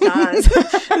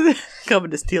dun-dun-duns.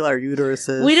 Coming to steal our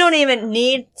uteruses. We don't even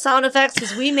need sound effects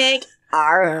because we make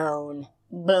our own.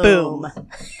 Boom.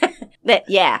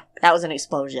 Yeah, that was an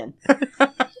explosion.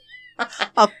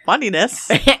 Of funniness.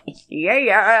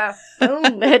 Yeah. Boom,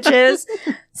 bitches.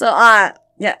 So,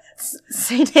 yeah.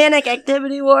 Satanic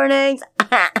activity warnings.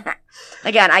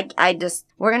 Again,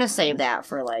 we're gonna save that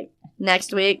for, like,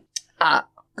 next week.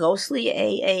 Ghostly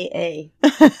AAA.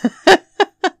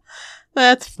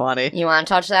 That's funny. You want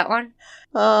to touch that one?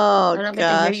 Oh, I don't get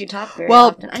to gosh. hear you talk very Well,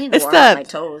 often. I need to it's warm up my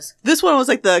toes. This one was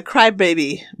like the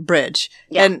Crybaby Bridge.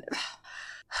 Yeah. And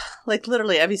like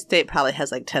literally every state probably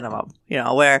has like 10 of them,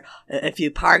 where if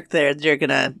you park there, you're going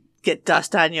to get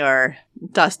dust on your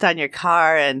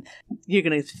car, and you're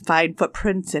going to find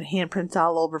footprints and handprints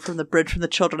all over from the bridge from the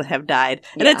children that have died.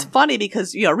 And Yeah. it's funny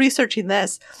because, researching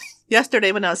this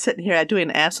yesterday when I was sitting here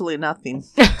doing absolutely nothing,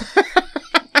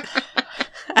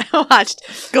 I watched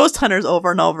Ghost Hunters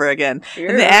over and over again. Yeah.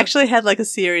 And they actually had like a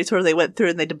series where they went through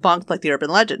and they debunked like the urban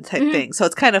legend type thing. So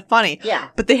it's kind of funny. Yeah.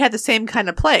 But they had the same kind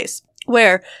of place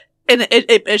where, and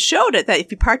it showed it that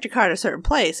if you parked your car in a certain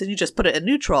place and you just put it in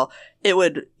neutral,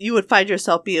 you would find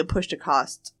yourself being pushed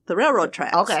across the railroad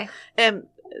tracks. Okay. And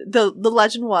the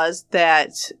legend was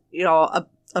that,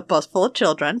 a bus full of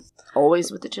children Always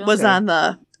with the children. was on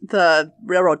the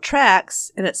railroad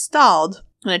tracks, and it stalled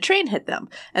when a train hit them.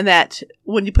 And that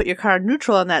when you put your car in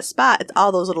neutral in that spot, it's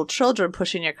all those little children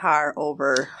pushing your car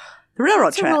over the railroad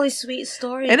It's tracks. a really sweet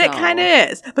story, And it though. kind of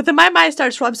is. But then my mind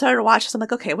I'm starting to watch this. I'm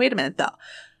like, okay, wait a minute, though.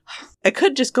 It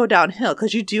could just go downhill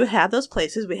because you do have those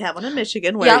places. We have one in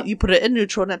Michigan where Yep. you put it in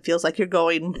neutral and it feels like you're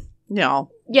going, Yeah.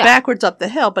 backwards up the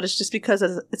hill, but it's just because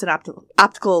it's an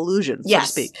optical illusion, so Yes.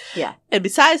 to speak. Yeah. And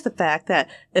besides the fact that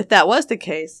if that was the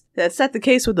case, that's not the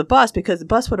case with the bus because the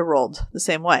bus would have rolled the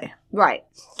same way. Right.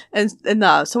 And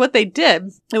so what they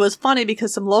did, it was funny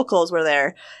because some locals were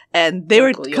there and they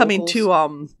Local were coming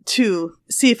to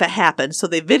see if it happened. So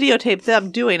they videotaped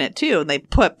them doing it too, and they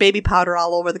put baby powder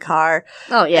all over the car.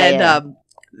 Oh, yeah, And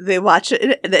they watched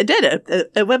it. It did.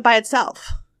 It went by itself.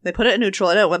 They put it in neutral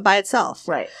and it went by itself.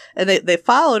 Right. And they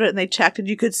followed it and they checked, and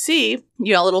you could see,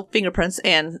 little fingerprints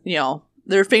and,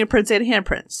 there were fingerprints and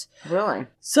handprints. Really?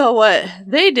 So what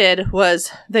they did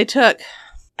was they took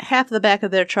half of the back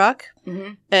of their truck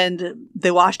Mm-hmm. and they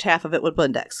washed half of it with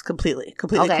Blindex completely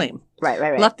Okay. clean.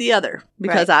 Right. Left the other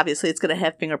because Right. obviously it's going to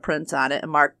have fingerprints on it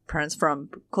and mark prints from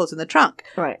closing the trunk.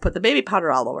 Right. Put the baby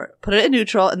powder all over it. Put it in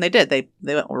neutral, and they did. They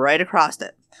went right across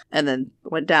it and then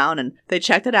went down and they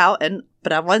checked it out.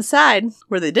 But on one side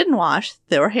where they didn't wash,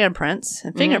 there were handprints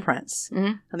and fingerprints.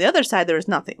 Mhm. On the other side, there was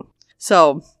nothing.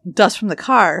 So dust from the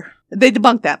car. They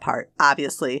debunked that part.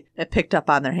 Obviously, it picked up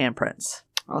on their handprints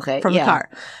Okay. from the car.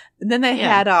 And then they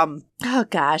Yeah. had oh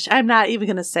gosh, I'm not even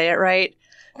gonna say it right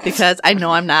because I know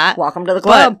I'm not. Welcome to the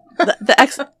club. But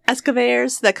the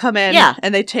excavators that come in Yeah.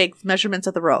 and they take measurements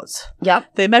of the roads.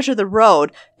 Yep. They measured the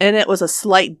road and it was a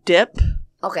slight dip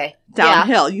Okay.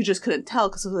 downhill. You just couldn't tell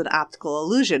because it was an optical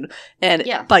illusion. And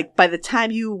Yeah. like by the time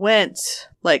you went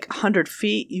like 100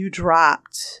 feet, you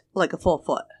dropped like a full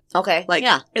foot. Okay. Like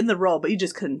yeah. in the road, but you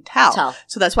just couldn't tell. Tell.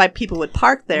 So that's why people would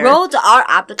park there. Roads are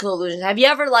optical illusions. Have you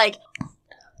ever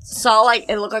saw it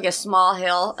looked like a small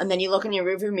hill, and then you look in your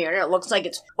rearview mirror and it looks like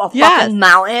it's a Yes. fucking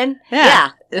mountain?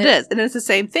 Yeah, it is. And it's the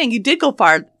same thing. You did go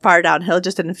far downhill, it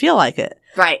just didn't feel like it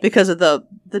Right. because of the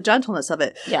gentleness of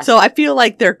it. Yeah. So I feel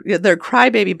like their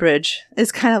Crybaby Bridge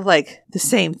is kind of like the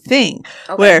same thing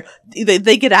Okay. where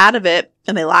they get out of it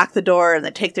and they lock the door and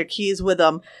they take their keys with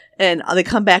them and they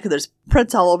come back and there's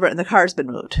prints all over it and the car's been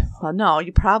moved. Well, no,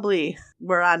 you probably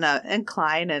were on an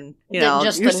incline and,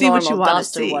 just you the see what you normal want to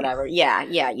dust see. or whatever. Yeah,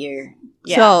 you're.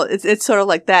 Yeah. So it's sort of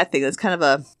like that thing. It's kind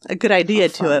of a good idea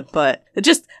to it, but it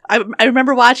just I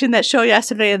remember watching that show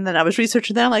yesterday, and then I was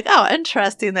researching that. I'm like, oh,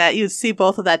 interesting that you see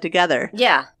both of that together.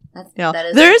 Yeah,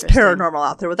 there is paranormal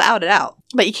out there without a doubt,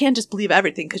 but you can't just believe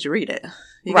everything because you read it.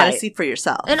 You got to see for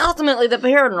yourself. And ultimately, the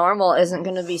paranormal isn't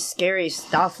going to be scary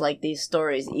stuff like these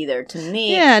stories either. To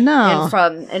me, no. And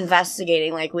from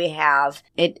investigating like we have,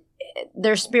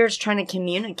 their spirits trying to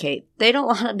communicate. They don't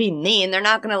want to be mean. They're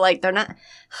not going to they're not.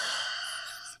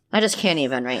 I just can't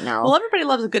even right now. Well, everybody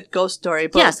loves a good ghost story,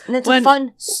 but yes, and it's a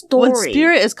fun story. When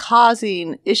spirit is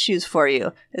causing issues for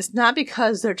you, it's not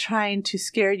because they're trying to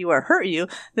scare you or hurt you.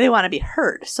 They want to be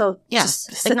heard. So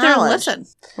just sit there and listen.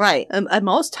 Right. And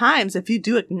most times, if you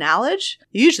do acknowledge,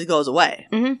 it usually goes away.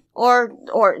 Mm-hmm. Or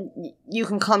you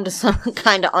can come to some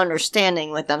kind of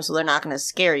understanding with them so they're not going to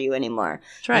scare you anymore.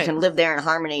 That's right. You can live there in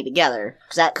harmony together.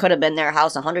 Because that could have been their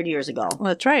house 100 years ago. Well,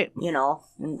 that's right.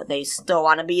 But they still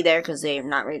want to be there because they're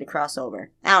not ready to cross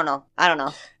over. I don't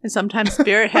know. And sometimes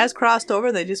spirit has crossed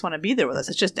over. They just want to be there with us.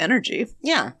 It's just energy.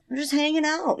 Yeah. We're just hanging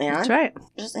out, man. That's right.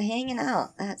 Just hanging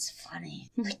out. That's funny.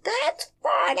 I'm like, that's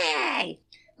funny.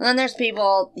 And then there's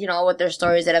people, with their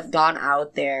stories that have gone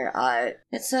out there.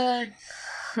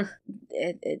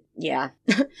 Yeah.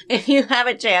 If you have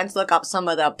a chance, look up some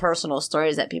of the personal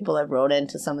stories that people have wrote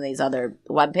into some of these other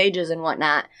web pages and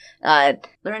whatnot.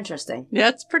 They're interesting. Yeah,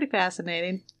 it's pretty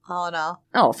fascinating, all in all.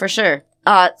 Oh, for sure.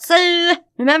 So,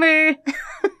 remember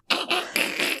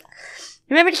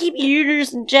to keep your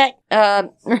ears in check.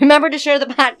 Remember to share the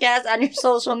podcast on your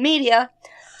social media.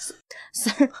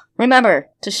 Remember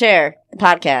to share the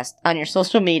podcast on your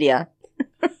social media.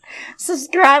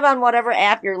 Subscribe on whatever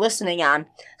app you're listening on.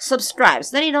 Subscribe.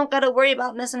 So then you don't got to worry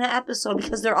about missing an episode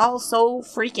because they're all so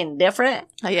freaking different.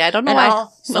 Oh, yeah, I don't know why.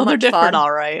 So they're different, fun.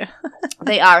 all right.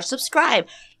 They are. Subscribe.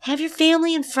 Have your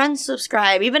family and friends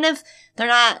subscribe. Even if they're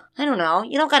not, I don't know,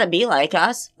 you don't got to be like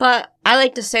us. But I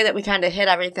like to say that we kind of hit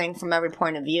everything from every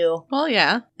point of view. Well,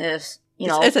 yeah. If,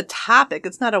 it's a topic.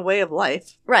 It's not a way of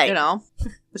life. Right.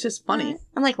 It's just funny.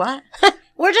 I'm like, what?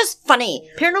 We're just funny.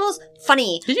 Paranormal's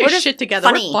funny. Get your shit together.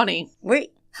 Funny. We're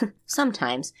funny.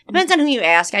 Sometimes. Depends on who you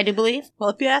ask, I do believe. Well,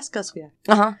 if you ask us, we are.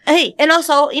 Uh-huh. Hey, and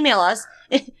also email us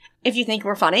if you think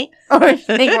we're funny or if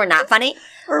you think we're not funny.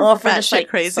 or if we're just like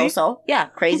crazy. So. Yeah,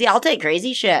 crazy. I'll take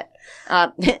crazy shit.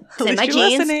 It's in my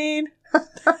jeans. Listening.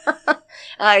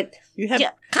 You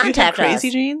have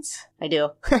crazy jeans? I do.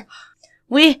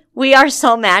 We are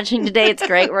so matching today. It's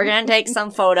great. We're going to take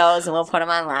some photos and we'll put them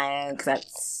online because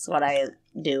that's what I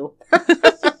do.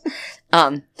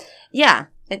 Yeah.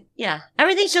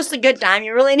 Everything's just a good time.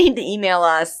 You really need to email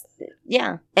us.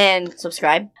 Yeah. And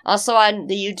subscribe. Also on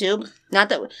the YouTube. Not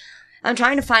that I'm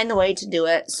trying to find the way to do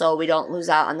it so we don't lose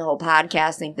out on the whole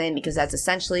podcasting thing because that's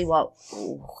essentially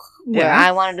where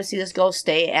I wanted to see this go,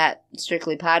 stay at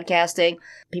strictly podcasting.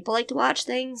 People like to watch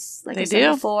things, like I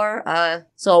said before.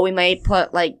 So we may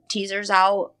put teasers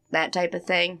out, that type of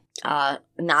thing.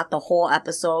 Not the whole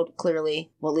episode,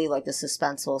 clearly. We'll leave the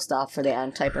suspenseful stuff for the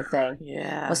end type of thing.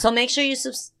 Yeah. So make sure you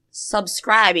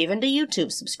subscribe, even to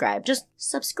YouTube subscribe. Just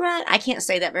subscribe. I can't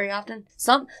say that very often.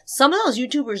 Some of those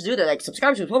YouTubers do that,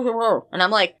 subscribe to, and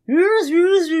I'm like,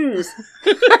 use.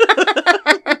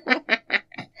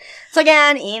 So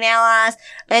again, email us.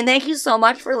 And thank you so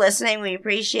much for listening. We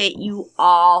appreciate you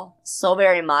all so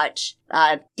very much.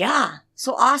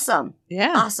 So awesome.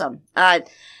 Yeah. Awesome.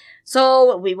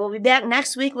 So we will be back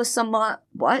next week with some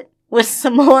with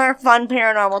some more fun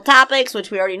paranormal topics, which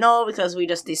we already know because we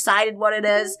just decided what it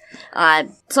is.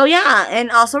 So yeah, and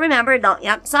also remember, don't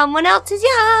yuck someone else's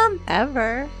yum.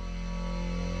 Ever.